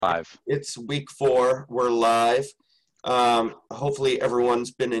Live. It's week 4. We're live. Hopefully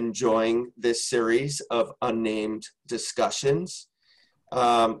everyone's been enjoying this series of unnamed discussions.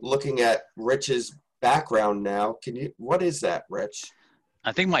 Looking at Rich's background now, what is that, Rich?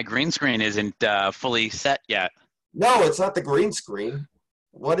 I think my green screen isn't fully set yet. No, it's not the green screen.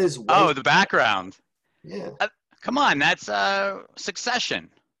 What is? Oh, the background. Yeah. Come on, that's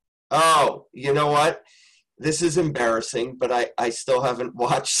Succession. Oh, you know what? This is embarrassing, but I still haven't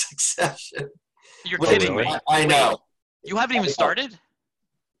watched Succession. You're kidding me. I know. You haven't even started?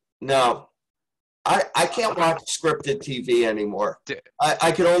 No. I can't watch scripted TV anymore.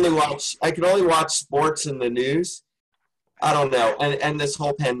 I can only watch sports and the news. I don't know. And this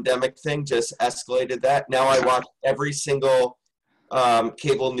whole pandemic thing just escalated that. Now I watch every single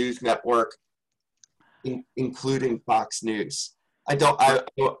cable news network, including Fox News. I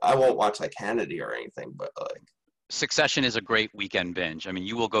won't watch like Hannity or anything, but like Succession is a great weekend binge. I mean,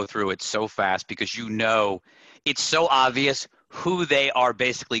 you will go through it so fast because you know it's so obvious who they are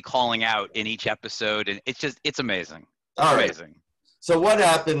basically calling out in each episode, and it's amazing. Amazing. So what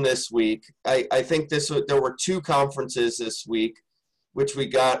happened this week? I think there were 2 conferences this week, which we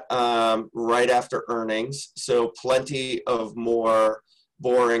got right after earnings. So plenty of more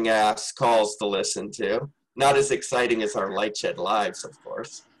boring ass calls to listen to. Not as exciting as our Light Shed Lives, of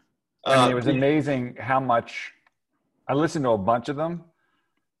course. I mean, it was amazing how much I listened to a bunch of them,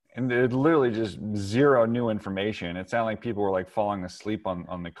 and there's literally just zero new information. It sounded like people were like falling asleep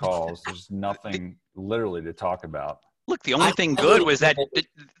on the calls. There's nothing literally to talk about. Look, the only thing good was that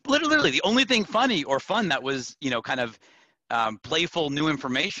literally the only thing funny or fun that was, kind of playful new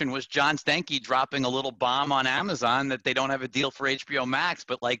information was John Stanky dropping a little bomb on Amazon that they don't have a deal for HBO Max.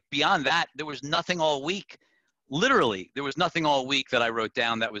 But like beyond that, there was nothing all week. Literally, there was nothing all week that I wrote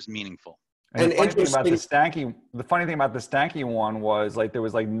down that was meaningful. And the funny thing about the Stanky one was like there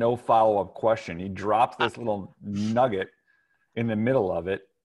was like no follow-up question. He dropped this little nugget in the middle of it.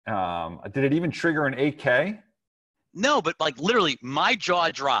 Did it even trigger an 8K? No, but like literally my jaw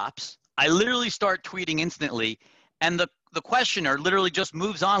drops. I literally start tweeting instantly, and the questioner literally just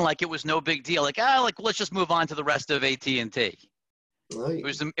moves on like it was no big deal. Like let's just move on to the rest of AT&T. Right.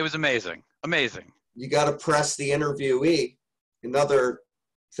 It was amazing. Amazing. You got to press the interviewee. Another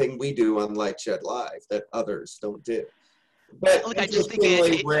thing we do on Light Shed Live that others don't do. But look, I just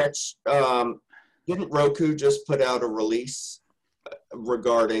think Rich, didn't Roku just put out a release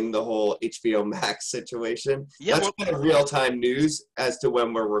regarding the whole HBO Max situation? Yeah, that's kind of real-time news as to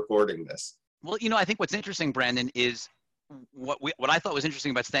when we're recording this. Well, I think what's interesting, Brandon, is what I thought was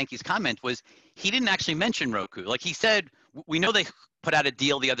interesting about Stanky's comment was he didn't actually mention Roku. Like he said, we know they put out a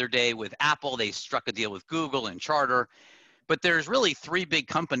deal the other day with Apple. They struck a deal with Google and Charter. But there's really 3 big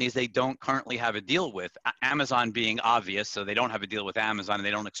companies they don't currently have a deal with. Amazon being obvious, so they don't have a deal with Amazon, and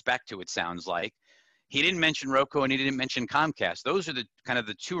they don't expect to, it sounds like. He didn't mention Roku, and he didn't mention Comcast. Those are the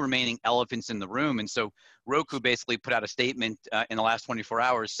 2 remaining elephants in the room. And so Roku basically put out a statement in the last 24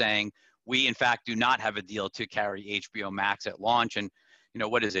 hours saying, we, in fact, do not have a deal to carry HBO Max at launch. And,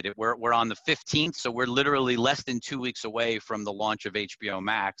 what is it? We're on the 15th, so we're literally less than 2 weeks away from the launch of HBO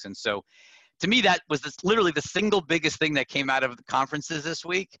Max. And so to me, that was literally the single biggest thing that came out of the conferences this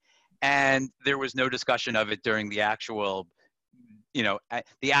week. And there was no discussion of it during the actual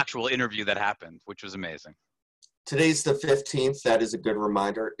interview that happened, which was amazing. Today's the 15th. That is a good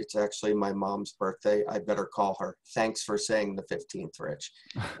reminder. It's actually my mom's birthday. I better call her. Thanks for saying the 15th, Rich.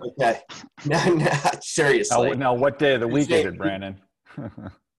 Okay. No, seriously. Now, what day of the week is it, Brandon?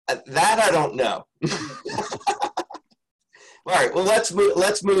 That I don't know. All right. Well,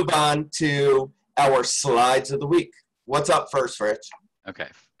 let's move on to our slides of the week. What's up first, Rich? Okay.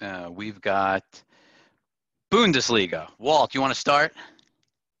 We've got Bundesliga. Walt, you want to start?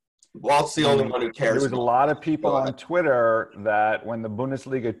 Walt's the only one who cares. There was a lot of people on Twitter that when the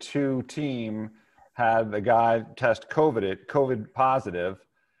Bundesliga 2 team had the guy test COVID positive,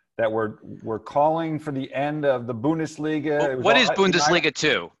 that we're calling for the end of the Bundesliga. What is Bundesliga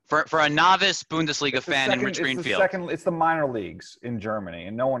 2? For a novice Bundesliga fan in Rich Greenfield. It's the minor leagues in Germany,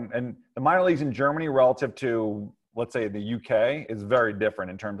 and the minor leagues in Germany relative to, let's say, the UK is very different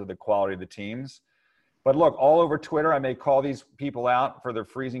in terms of the quality of the teams. But look, all over Twitter, I may call these people out for their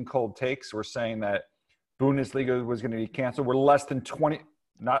freezing cold takes. We're saying that Bundesliga was going to be canceled. We're less than 20.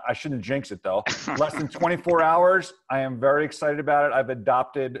 I shouldn't jinx it though. Less than 24 hours. I am very excited about it. I've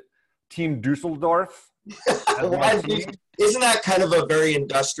adopted Team Dusseldorf. Isn't that kind of a very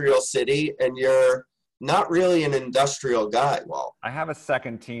industrial city? And you're not really an industrial guy, Walt. I have a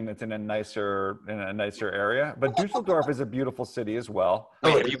second team that's in a nicer area, but Dusseldorf is a beautiful city as well.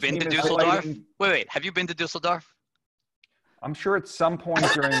 Wait, have you been to Dusseldorf? Wait, have you been to Dusseldorf? I'm sure at some point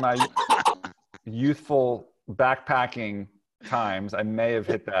during my youthful backpacking times, I may have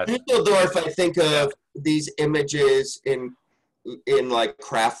hit that. Dusseldorf, I think of these images in like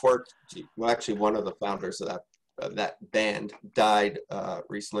Kraftwerk. Well, actually, one of the founders of that band died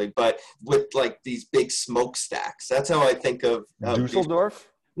recently, but with like these big smokestacks. That's how I think of Dusseldorf.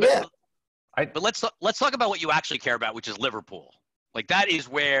 Yeah. But let's talk about what you actually care about, which is Liverpool. Like that is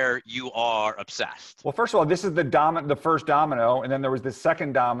where you are obsessed. Well, first of all, this is the first domino, and then there was the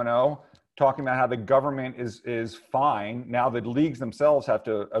second domino talking about how the government is fine. Now the leagues themselves have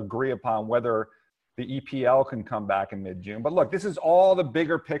to agree upon whether the EPL can come back in mid-June. But look, this is all the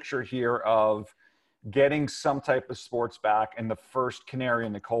bigger picture here of getting some type of sports back and the first canary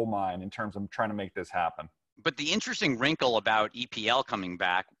in the coal mine in terms of trying to make this happen. But the interesting wrinkle about EPL coming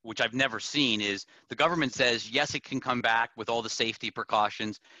back, which I've never seen, is the government says, yes, it can come back with all the safety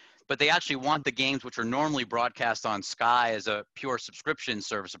precautions, but they actually want the games which are normally broadcast on Sky as a pure subscription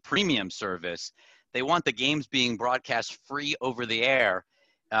service, a premium service. They want the games being broadcast free over the air.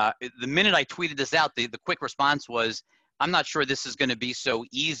 The minute I tweeted this out, the quick response was, I'm not sure this is going to be so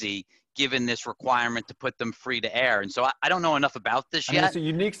easy given this requirement to put them free to air. And so I don't know enough about this yet. It's a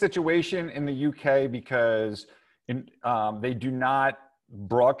unique situation in the UK because they do not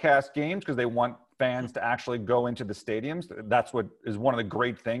broadcast games because they want fans to actually go into the stadiums. That's what is one of the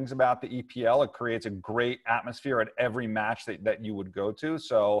great things about the EPL. It creates a great atmosphere at every match that you would go to.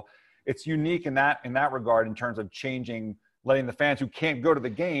 So it's unique in that regard in terms of letting the fans who can't go to the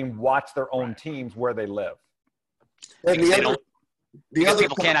game watch their own teams where they live. And because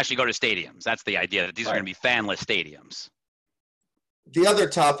people can't actually go to stadiums. That's the idea, that these are going to be fanless stadiums. The other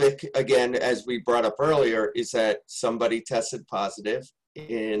topic, again, as we brought up earlier, is that somebody tested positive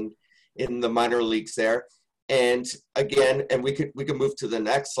in the minor leagues there. And again, and we could move to the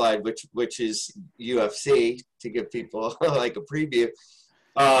next slide, which is UFC, to give people like a preview.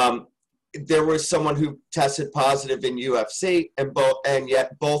 There was someone who tested positive in UFC, and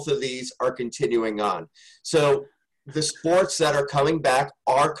yet both of these are continuing on. So the sports that are coming back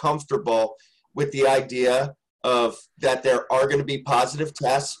are comfortable with the idea of that there are going to be positive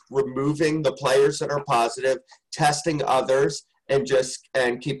tests, removing the players that are positive, testing others,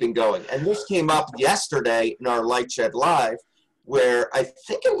 and keeping going. And this came up yesterday in our Light Shed Live, where I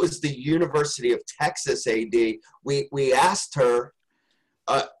think it was the University of Texas AD. We asked her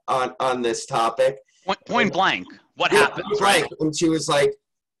on this topic. Point blank. What happens? Right. And she was like,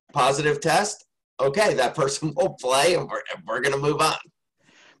 positive test? Okay, that person will play, and we're going to move on.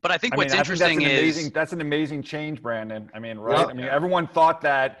 But I think what's interesting is that's an amazing change, Brandon. I mean, right? Yep. I mean, everyone thought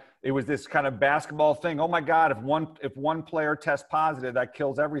that it was this kind of basketball thing. Oh my God, if one player tests positive, that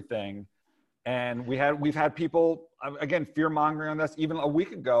kills everything. And we've had people again fear mongering on this even a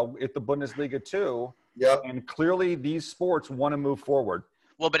week ago at the Bundesliga too. Yep. And clearly, these sports want to move forward.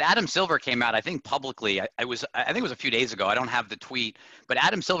 Well, but Adam Silver came out, I think publicly, I think it was a few days ago. I don't have the tweet, but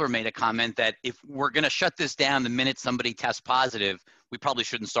Adam Silver made a comment that if we're going to shut this down the minute somebody tests positive, we probably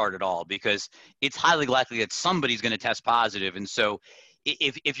shouldn't start at all because it's highly likely that somebody's going to test positive. And so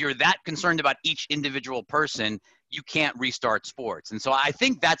if you're that concerned about each individual person, you can't restart sports. And so I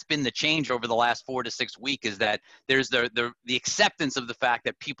think that's been the change over the last 4 to 6 weeks, is that there's the acceptance of the fact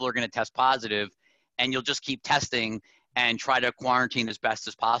that people are going to test positive, and you'll just keep testing and try to quarantine as best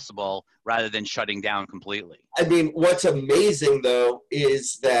as possible rather than shutting down completely. I mean, what's amazing, though,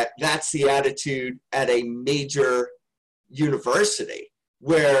 is that that's the attitude at a major university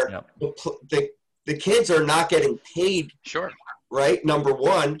where the kids are not getting paid. Sure. Right? Number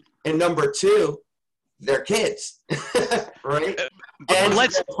one. And number two, they're kids. Right? And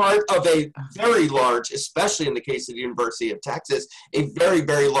they're part of a very large, especially in the case of the University of Texas, a very,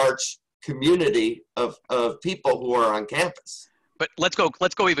 very large community of people who are on campus. But let's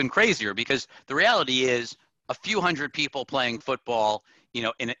go even crazier, because the reality is a few hundred people playing football, in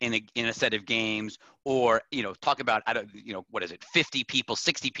a set of games, or talk about, what is it, 50 people,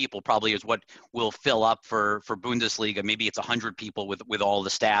 60 people probably is what will fill up for Bundesliga. Maybe it's 100 people with all the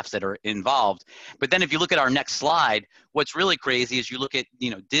staffs that are involved. But then if you look at our next slide, what's really crazy is you look at,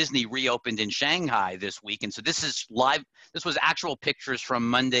 Disney reopened in Shanghai this week. And so this is live. This was actual pictures from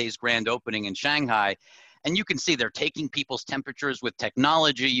Monday's grand opening in Shanghai. And you can see they're taking people's temperatures with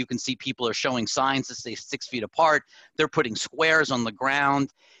technology. You can see people are showing signs that say 6 feet apart. They're putting squares on the ground.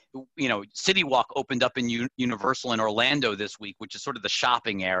 City Walk opened up in Universal in Orlando this week, which is sort of the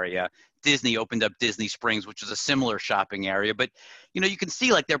shopping area. Disney opened up Disney Springs, which is a similar shopping area. But, you can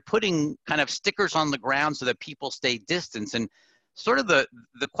see like they're putting kind of stickers on the ground so that people stay distant. And sort of the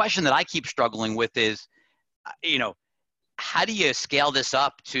question that I keep struggling with is, how do you scale this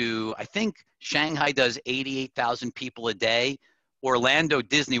up to, I think Shanghai does 88,000 people a day. Orlando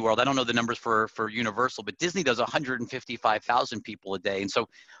Disney World, I don't know the numbers for Universal, but Disney does 155,000 people a day. And so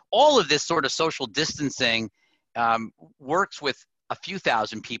all of this sort of social distancing works with a few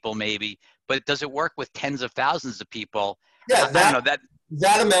thousand people maybe, but does it work with tens of thousands of people? Yeah, I don't know,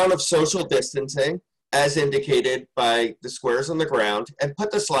 that amount of social distancing, as indicated by the squares on the ground, and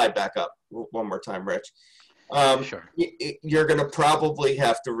put the slide back up one more time, Rich. Sure. You're going to probably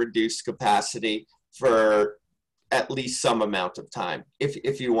have to reduce capacity for at least some amount of time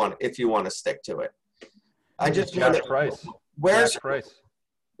if you want to stick to it. I just want to. Price.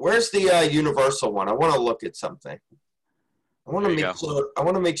 Where's the Universal one? I want to look at something. I want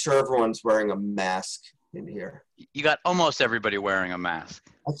to make sure everyone's wearing a mask in here. You got almost everybody wearing a mask.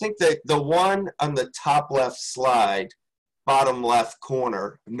 I think that the one on the top left slide, bottom left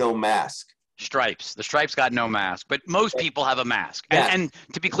corner, no mask. Stripes. The Stripes got no mask, but most people have a mask. Yeah. And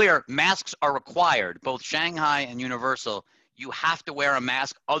to be clear, masks are required. Both Shanghai and Universal, you have to wear a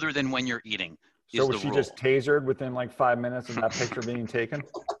mask other than when you're eating. So was she just tasered within like 5 minutes of that picture being taken?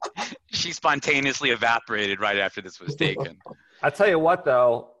 She spontaneously evaporated right after this was taken. I tell you what,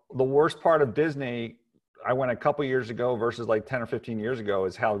 though, the worst part of Disney, I went a couple years ago versus like 10 or 15 years ago,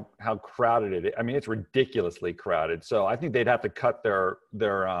 is how crowded it is. I mean, it's ridiculously crowded. So I think they'd have to cut the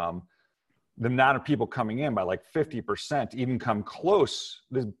amount of people coming in by like 50%, even come close,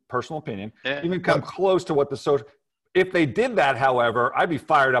 this is personal opinion, even come close to what the social, if they did that, however, I'd be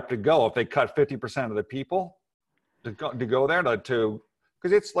fired up to go if they cut 50% of the people to go there because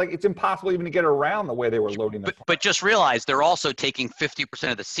it's impossible even to get around the way they were loading the But just realize they're also taking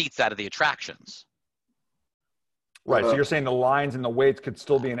 50% of the seats out of the attractions. Right, so you're saying the lines and the waits could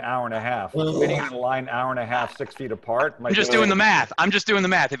still be an hour and a half. Waiting in a line, hour and a half, 6 feet apart. I'm just doing the math.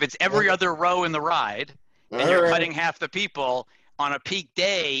 If it's every other row in the ride and you're cutting half the people on a peak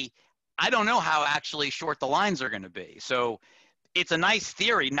day, I don't know how actually short the lines are going to be. So it's a nice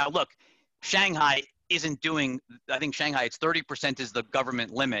theory. Now, look, Shanghai isn't doing, I think Shanghai, it's 30% is the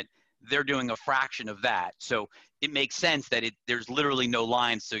government limit. They're doing a fraction of that. So it makes sense that there's literally no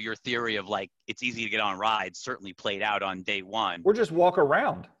lines. So your theory of like, it's easy to get on rides certainly played out on day one. Or just walk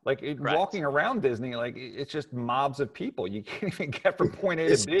around. Walking around Disney, like it's just mobs of people. You can't even get from point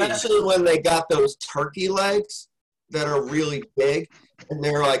A to B. Especially when they got those turkey legs that are really big and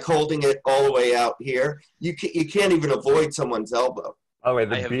they're like holding it all the way out here. You can't even avoid someone's elbow. Oh wait,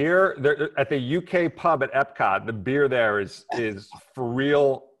 beer at the UK pub at Epcot, the beer there is for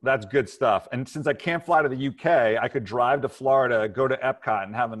real. That's good stuff. And since I can't fly to the UK, I could drive to Florida, go to Epcot,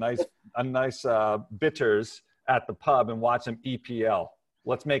 and have a nice bitters at the pub and watch some EPL.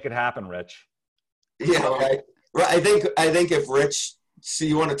 Let's make it happen, Rich. Yeah, right. I think if Rich, so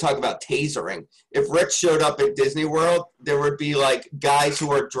you want to talk about tasering? If Rich showed up at Disney World, there would be like guys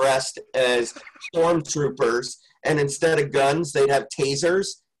who are dressed as stormtroopers, and instead of guns, they'd have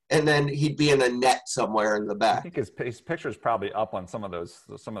tasers. And then he'd be in a net somewhere in the back. I think his picture is probably up on some of those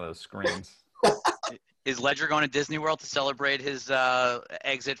screens. Is Ledger going to Disney World to celebrate his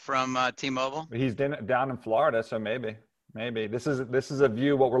exit from T-Mobile? He's down in Florida, so maybe. This is a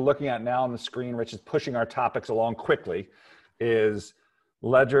view. What we're looking at now on the screen, which is pushing our topics along quickly, is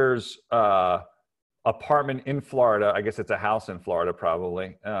Ledger's apartment in Florida. I guess it's a house in Florida,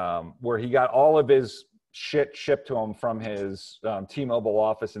 probably, where he got all of his shit shipped to him from his T-Mobile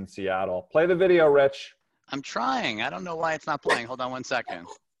office in Seattle. Play the video, Rich. I'm trying. I don't know why it's not playing. Hold on one second.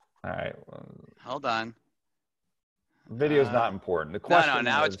 All right. Hold on. Video's not important. The question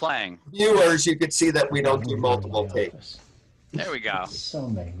now it's playing. Viewers, you could see that we don't do multiple takes. There we go. So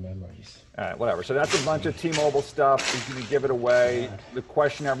many memories. All right, whatever. So that's a bunch of T-Mobile stuff. He's going to give it away. The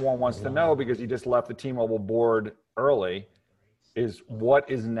question everyone wants to know, because he just left the T-Mobile board early, is what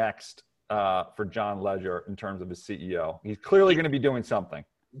is next for John Legere in terms of his CEO? He's clearly going to be doing something.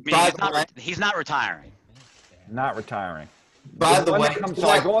 He's not retiring. Not retiring. By the way, so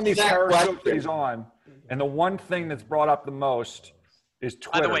I go on these periscopes he's on, and the one thing that's brought up the most is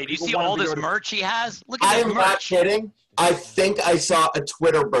Twitter. By the way, do you see all this merch he has? Look at this merch. I am not kidding. I think I saw a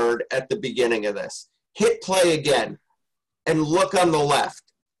Twitter bird at the beginning of this. Hit play again and look on the left.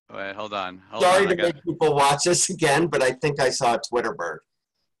 Wait, hold on. Sorry to make people watch this again, but I think I saw a Twitter bird.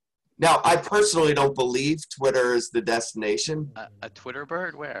 Now, I personally don't believe Twitter is the destination. A Twitter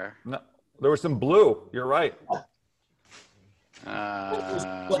bird? Where? No, there was some blue. You're right.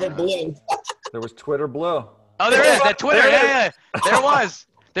 Twitter blue. There was Twitter blue. Oh, there is that Twitter. Yeah. There was.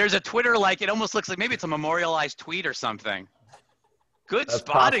 There's a Twitter, like, it almost looks like maybe it's a memorialized tweet or something. Good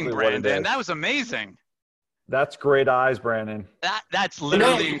spotting, Brandon. That was amazing. That's great eyes, Brandon. That's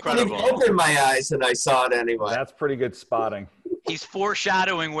literally incredible. I opened my eyes and I saw it anyway. That's pretty good spotting. He's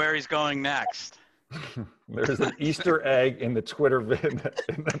foreshadowing where he's going next. There's an Easter egg in the Twitter in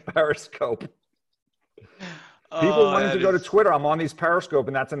the Periscope. People wanting to go to Twitter. I'm on these Periscope,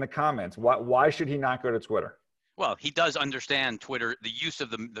 and that's in the comments. Why should he not go to Twitter? Well, he does understand Twitter, the use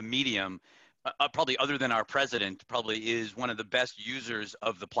of the medium, probably other than our president, probably is one of the best users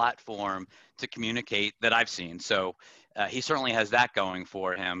of the platform to communicate that I've seen. So he certainly has that going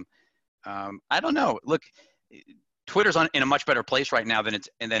for him. I don't know. Look, Twitter's in a much better place right now than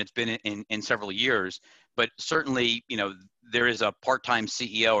it's been in several years. But certainly, there is a part-time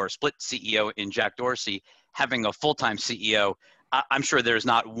CEO or a split CEO in Jack Dorsey. Having a full-time CEO, I'm sure there's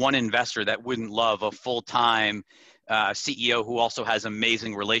not one investor that wouldn't love a full-time CEO who also has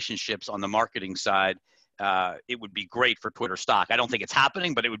amazing relationships on the marketing side. It would be great for Twitter stock. I don't think it's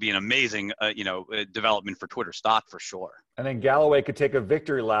happening, but it would be an amazing, development for Twitter stock for sure. And then Galloway could take a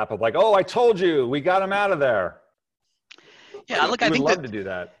victory lap of like, oh, I told you, we got him out of there. Yeah, look, I think love to do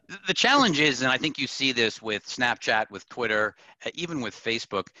that. The challenge is, and I think you see this with Snapchat, with Twitter, even with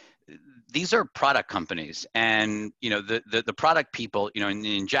Facebook, these are product companies, and the product people,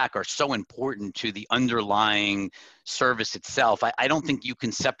 in Jack are so important to the underlying service itself. I don't think you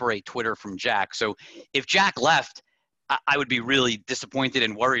can separate Twitter from Jack. So if Jack left, I would be really disappointed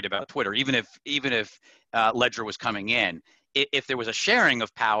and worried about Twitter, even if Ledger was coming in. If there was a sharing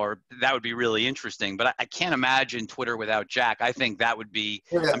of power, that would be really interesting. But I can't imagine Twitter without Jack. I think that would be.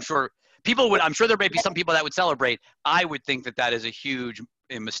 I'm sure there may be some people that would celebrate. I would think that is a huge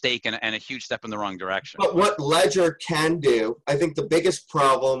mistake and a huge step in the wrong direction. But what Ledger can do, I think the biggest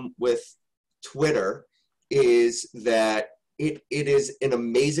problem with Twitter is that it is an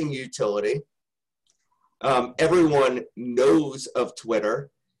amazing utility. Everyone knows of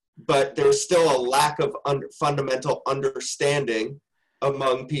Twitter, but there's still a lack of fundamental understanding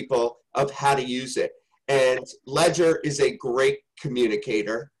among people of how to use it. And Ledger is a great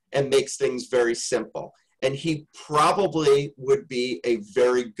communicator and makes things very simple. And he probably would be a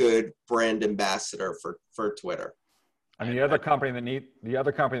very good brand ambassador for Twitter. I mean, the other company that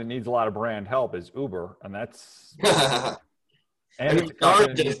needs a lot of brand help is Uber, and that's.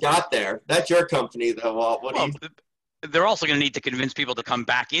 Dara just got there. That's your company, though, Walt. They're also going to need to convince people to come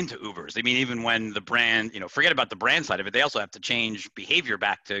back into Ubers. I mean, even when the brand, forget about the brand side of it, they also have to change behavior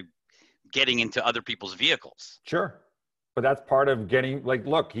back to getting into other people's vehicles. Sure. But that's part of getting,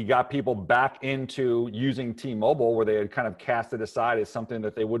 look, he got people back into using T-Mobile where they had kind of cast it aside as something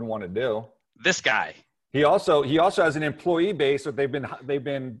that they wouldn't want to do. This guy. He also has an employee base that they've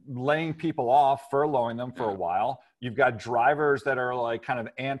been laying people off, furloughing them for a while. You've got drivers that are kind of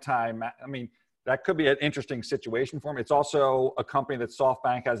that could be an interesting situation for him. It's also a company that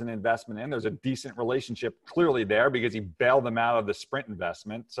SoftBank has an investment in. There's a decent relationship clearly there because he bailed them out of the Sprint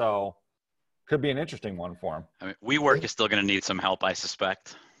investment. So could be an interesting one for him. I mean, WeWork is still going to need some help, I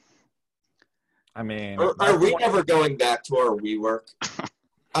suspect. I mean, are we ever going back to our WeWork?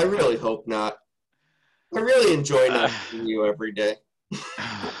 I really hope not. I really enjoy not seeing you every day.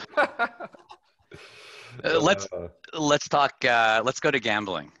 Let's talk. Let's go to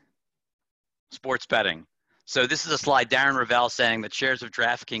gambling, sports betting. So this is a slide. Darren Ravel saying that shares of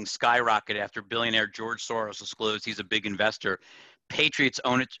DraftKings skyrocketed after billionaire George Soros disclosed he's a big investor. Patriots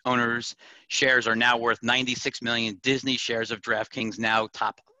owners shares are now worth $96 million. Disney shares of DraftKings now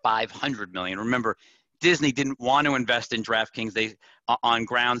top $500 million. Remember, Disney didn't want to invest in DraftKings on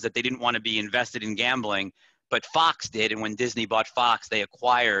grounds that they didn't want to be invested in gambling, but Fox did. And when Disney bought Fox, they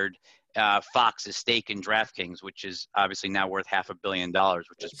acquired Fox's stake in DraftKings, which is obviously now worth $500 million,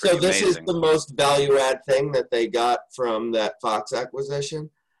 which is pretty amazing. Is the most value-add thing that they got from that Fox acquisition?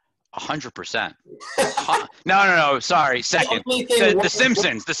 100%. No. Sorry. Second. The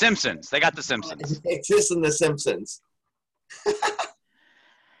Simpsons. The Simpsons. They got the Simpsons. It's this and the Simpsons.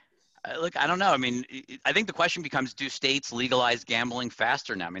 Look, I don't know. I mean, I think the question becomes, do states legalize gambling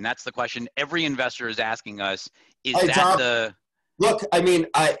faster now? I mean, that's the question every investor is asking us. Look, I mean,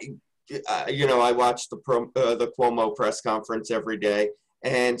 I watch the Cuomo press conference every day,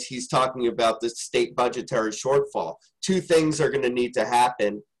 and he's talking about the state budgetary shortfall. Two things are going to need to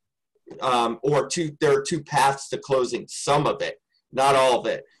happen. There are two paths to closing some of it, not all of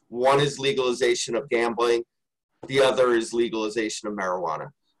it. One is legalization of gambling. The other is legalization of marijuana.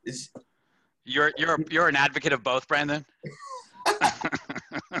 You're an advocate of both, Brandon?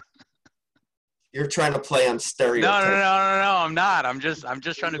 You're trying to play on stereotypes. No, I'm not. I'm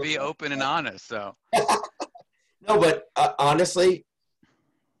just trying to be open and honest. So. No, but honestly,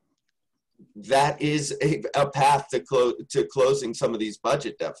 that is a path to closing some of these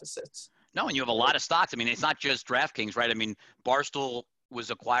budget deficits. No, and you have a lot of stocks. I mean, it's not just DraftKings, right? I mean, Barstool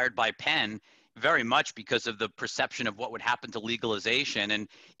was acquired by Penn. very much because of the perception of what would happen to legalization. And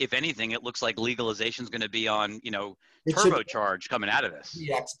if anything, it looks like legalization is going to be on, turbocharge coming out of this.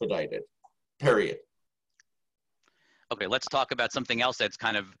 Be expedited, period. Okay, let's talk about something else that's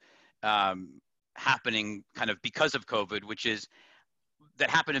kind of happening kind of because of COVID, which is that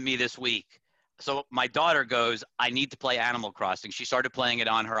happened to me this week. So my daughter goes, I need to play Animal Crossing. She started playing it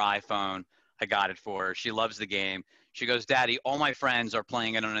on her iPhone. I got it for her. She loves the game. She goes, Daddy, all my friends are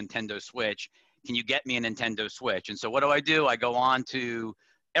playing it on a Nintendo Switch. Can you get me a Nintendo Switch? And so what do? I go on to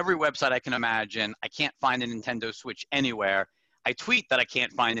every website I can imagine. I can't find a Nintendo Switch anywhere. I tweet that I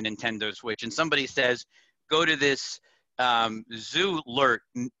can't find a Nintendo Switch. And somebody says, go to this Zoolert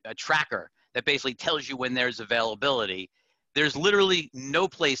tracker that basically tells you when there's availability. There's literally no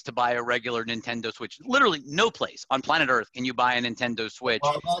place to buy a regular Nintendo Switch. Literally no place on planet Earth can you buy a Nintendo Switch.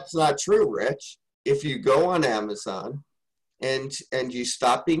 Well, that's not true, Rich. If you go on Amazon and you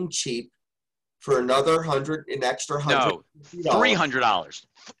stop being cheap for another extra $100. No, $300.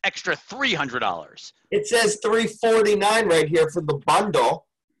 Extra $300. It says $349 right here for the bundle.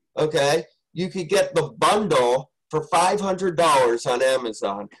 Okay, you could get the bundle for $500 on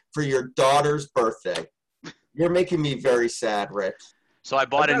Amazon for your daughter's birthday. You're making me very sad, Rich. So I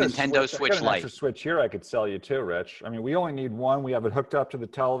bought a Nintendo Switch Lite. Extra Switch here I could sell you too, Rich. I mean, we only need one. We have it hooked up to the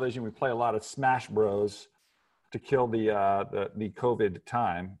television. We play a lot of Smash Bros. To kill the COVID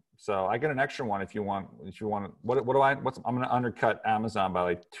time. So I get an extra one if you want. I'm going to undercut Amazon by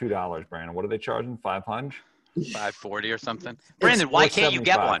like $2, Brandon. What are they charging? $500? $540 or something. Brandon, why can't you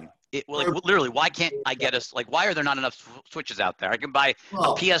get one? Literally, why can't I get why are there not enough Switches out there? I can buy a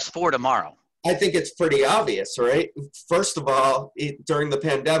PS4 tomorrow. I think it's pretty obvious, right? First of all, during the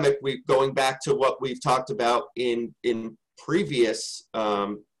pandemic, going back to what we've talked about in previous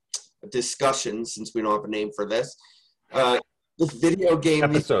discussions, since we don't have a name for this, this video game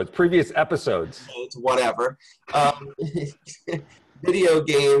previous episodes, whatever. Video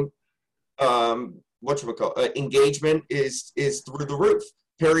game, engagement is through the roof.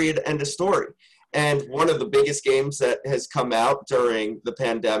 Period. End of story. And one of the biggest games that has come out during the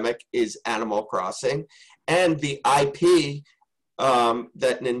pandemic is Animal Crossing. And the IP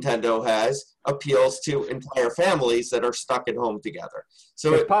that Nintendo has appeals to entire families that are stuck at home together.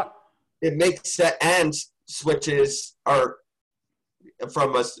 So it makes sense. And Switches are,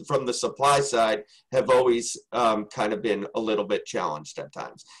 from the supply side, have always kind of been a little bit challenged at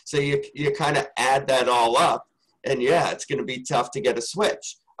times. So you kind of add that all up, and it's going to be tough to get a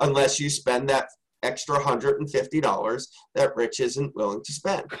Switch unless you spend that extra $150 that Rich isn't willing to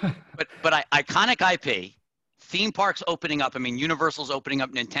spend. But iconic IP, theme parks opening up. I mean, Universal's opening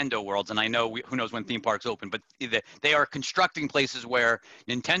up Nintendo Worlds, and I know who knows when theme parks open, but they are constructing places where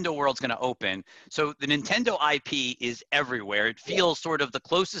Nintendo World's going to open. So the Nintendo IP is everywhere. It feels sort of the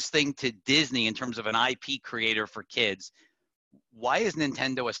closest thing to Disney in terms of an IP creator for kids. Why is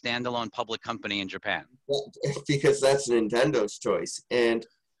Nintendo a standalone public company in Japan? Because that's Nintendo's choice. And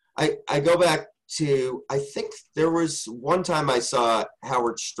I go back to, I think there was one time I saw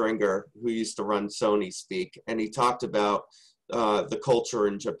Howard Stringer, who used to run Sony, speak, and he talked about the culture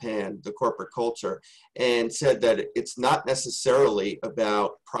in Japan, the corporate culture, and said that it's not necessarily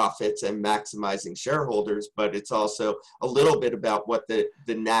about profits and maximizing shareholders, but it's also a little bit about what the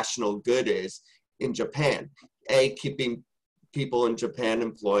national good is in Japan. A, keeping people in Japan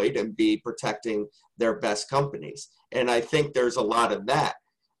employed, and B, protecting their best companies. And I think there's a lot of that.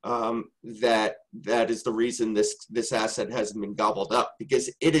 That is the reason this asset hasn't been gobbled up, because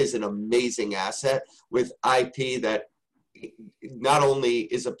it is an amazing asset with IP that not only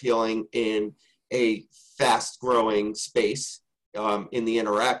is appealing in a fast-growing space in the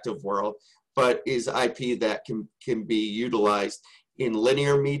interactive world, but is IP that can be utilized in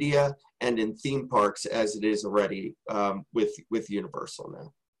linear media and in theme parks as it is already with Universal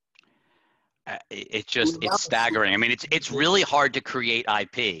now. It's staggering. I mean, it's really hard to create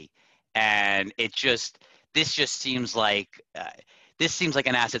IP, and this just seems like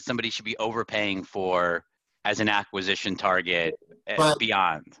an asset somebody should be overpaying for as an acquisition target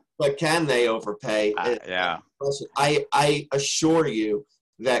beyond. But can they overpay? Yeah. I assure you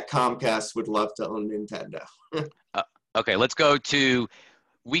that Comcast would love to own Nintendo. Okay, let's go to.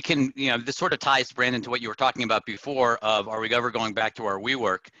 We can, this sort of ties, Brandon, to what you were talking about before of, are we ever going back to our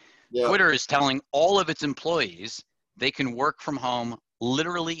WeWork? Yeah. Twitter is telling all of its employees they can work from home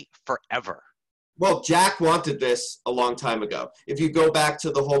literally forever. Well, Jack wanted this a long time ago. If you go back to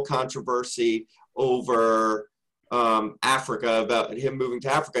the whole controversy over Africa, about him moving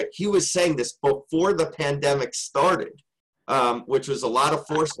to Africa, he was saying this before the pandemic started, which was a lot of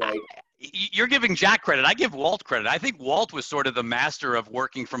foresight. You're giving Jack credit. I give Walt credit. I think Walt was sort of the master of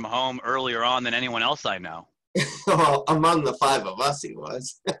working from home earlier on than anyone else I know. Well, among the five of us, he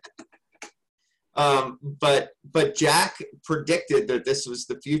was. But Jack predicted that this was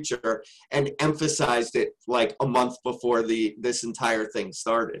the future and emphasized it like a month before this entire thing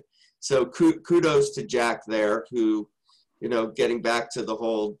started. So kudos to Jack there, who, you know, getting back to the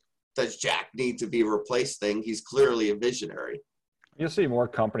whole does Jack need to be replaced thing, he's clearly a visionary. You'll see more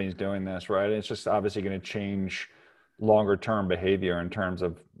companies doing this, right? It's just obviously going to change longer term behavior in terms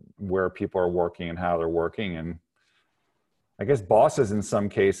of where people are working and how they're working. And I guess bosses in some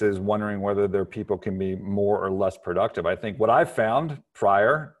cases wondering whether their people can be more or less productive. I think what I've found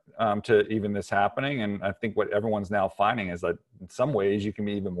prior to even this happening, and I think what everyone's now finding, is that in some ways you can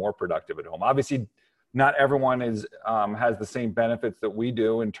be even more productive at home. Obviously, not everyone has the same benefits that we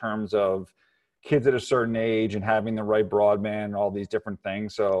do in terms of kids at a certain age and having the right broadband and all these different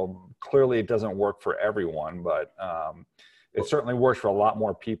things. So clearly it doesn't work for everyone, but it certainly works for a lot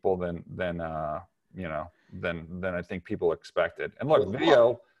more people than I think people expected. And look,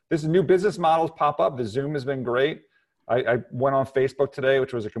 video, this is new business models pop up. The Zoom has been great. I went on Facebook today,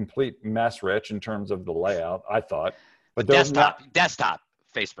 which was a complete mess, Rich, in terms of the layout, I thought. But desktop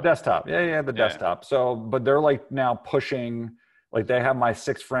Facebook. Desktop. Yeah, the desktop. So, but they're like now pushing, like they have my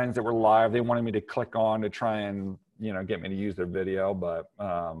 6 friends that were live. They wanted me to click on to try and, you know, get me to use their video. But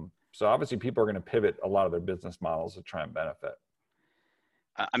so obviously people are going to pivot a lot of their business models to try and benefit.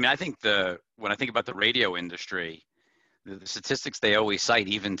 I mean, I think when I think about the radio industry, the statistics they always cite,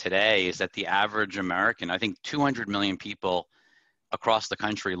 even today, is that the average American, I think 200 million people across the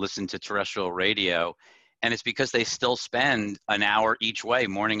country listen to terrestrial radio. And it's because they still spend an hour each way,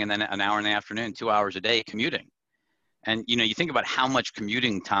 morning and then an hour in the afternoon, 2 hours a day commuting. And, you know, you think about how much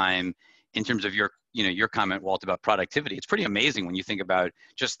commuting time in terms of your comment, Walt, about productivity. It's pretty amazing when you think about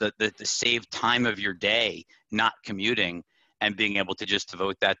just the saved time of your day, not commuting, and being able to just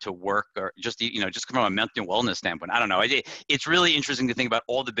devote that to work, or just, you know, just from a mental wellness standpoint. I don't know. It's really interesting to think about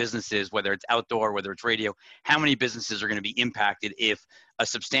all the businesses, whether it's outdoor, whether it's radio, how many businesses are going to be impacted if a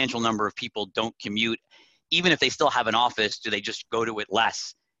substantial number of people don't commute. Even if they still have an office, do they just go to it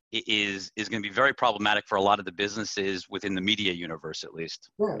less? It is going to be very problematic for a lot of the businesses within the media universe, at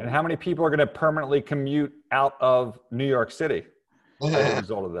least. And how many people are going to permanently commute out of New York City as a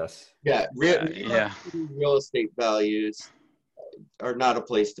result of this? Yeah, real estate values are not a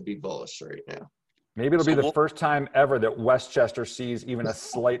place to be bullish right now. Maybe it'll be the first time ever that Westchester sees even a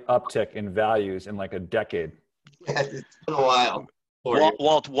slight uptick in values in like a decade. Yeah, it's been a while.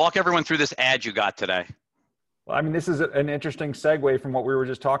 Walt, walk everyone through this ad you got today. Well, I mean, this is an interesting segue from what we were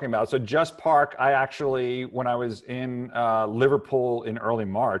just talking about. So Just Park, I actually, when I was in Liverpool in early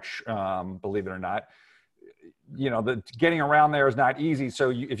March, believe it or not, you know, getting around there is not easy.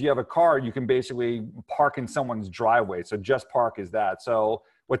 So if you have a car, you can basically park in someone's driveway. So Just Park is that. So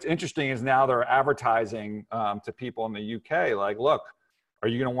what's interesting is now they're advertising to people in the UK, like, look, are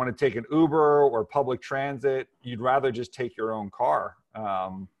you going to want to take an Uber or public transit? You'd rather just take your own car.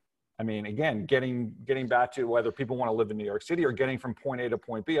 I mean, again, getting back to whether people want to live in New York City or getting from point A to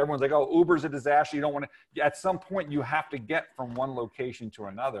point B. Everyone's like, oh, Uber's a disaster. You don't want to, at some point you have to get from one location to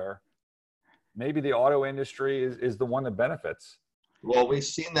another. Maybe the auto industry is the one that benefits. Well, we've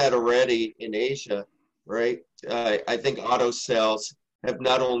seen that already in Asia, right? I think auto sales have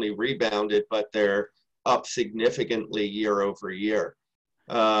not only rebounded, but they're up significantly year over year.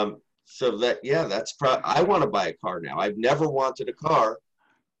 So that, yeah, I want to buy a car now. I've never wanted a car,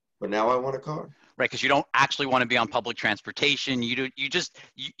 but now I want a car. Right, because you don't actually want to be on public transportation.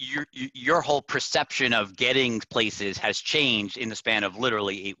 Your whole perception of getting places has changed in the span of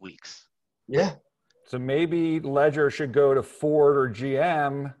literally 8 weeks. Yeah. So maybe Ledger should go to Ford or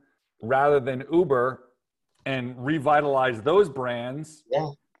GM rather than Uber and revitalize those brands. Yeah.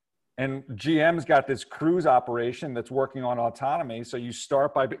 And GM's got this cruise operation that's working on autonomy. So you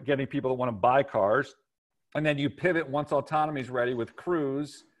start by getting people that want to buy cars, and then you pivot once autonomy is ready with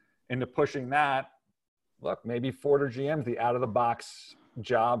cruise into pushing that. Look, maybe Ford or GM's the out-of-the-box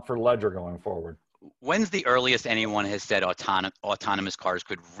job for Ledger going forward. When's the earliest anyone has said autonomous cars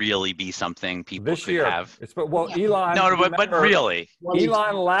could really be something people this could year have? Elon. No, but really,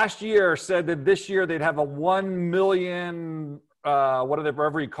 Elon last year said that this year they'd have a 1 million,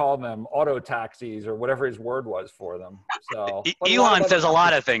 whatever he called them, auto taxis or whatever his word was for them. So Elon says a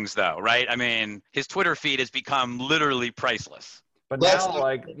lot of things, though, right? I mean, his Twitter feed has become literally priceless. But now,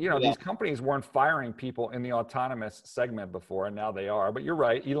 like, you know, these companies weren't firing people in the autonomous segment before, and now they are. But you're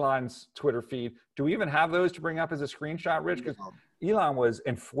right, Elon's Twitter feed. Do we even have those to bring up as a screenshot, Rich? Because Elon was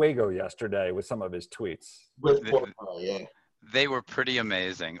in fuego yesterday with some of his tweets. Yeah. They were pretty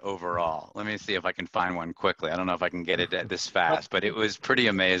amazing overall. Let me see if I can find one quickly. I don't know if I can get it this fast, but it was pretty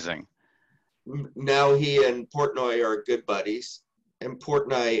amazing. Now he and Portnoy are good buddies, and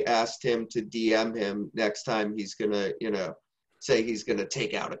Portnoy asked him to DM him next time he's gonna, say he's gonna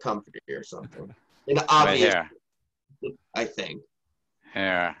take out a company or something. And obvious, right here. I think.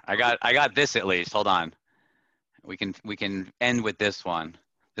 Here, I got this at least. Hold on. We can end with this one.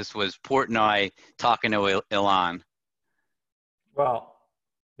 This was Portnoy talking to Elon. Well,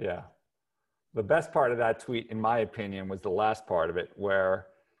 yeah. The best part of that tweet, in my opinion, was the last part of it, where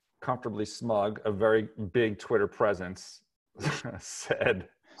Comfortably Smug, a very big Twitter presence, said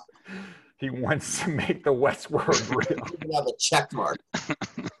he wants to make the Westworld real. You have a check mark.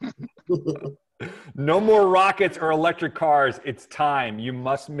 No more rockets or electric cars. It's time. You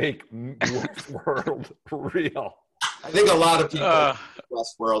must make Westworld real. I think a lot of people want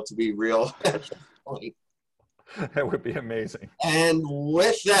Westworld to be real at this point. That would be amazing. And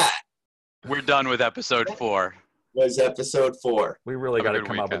with that, we're done with episode 4. Was episode 4. We really got to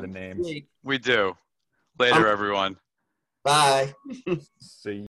come weekend. up with a name. We do. Later, everyone. Bye. See you.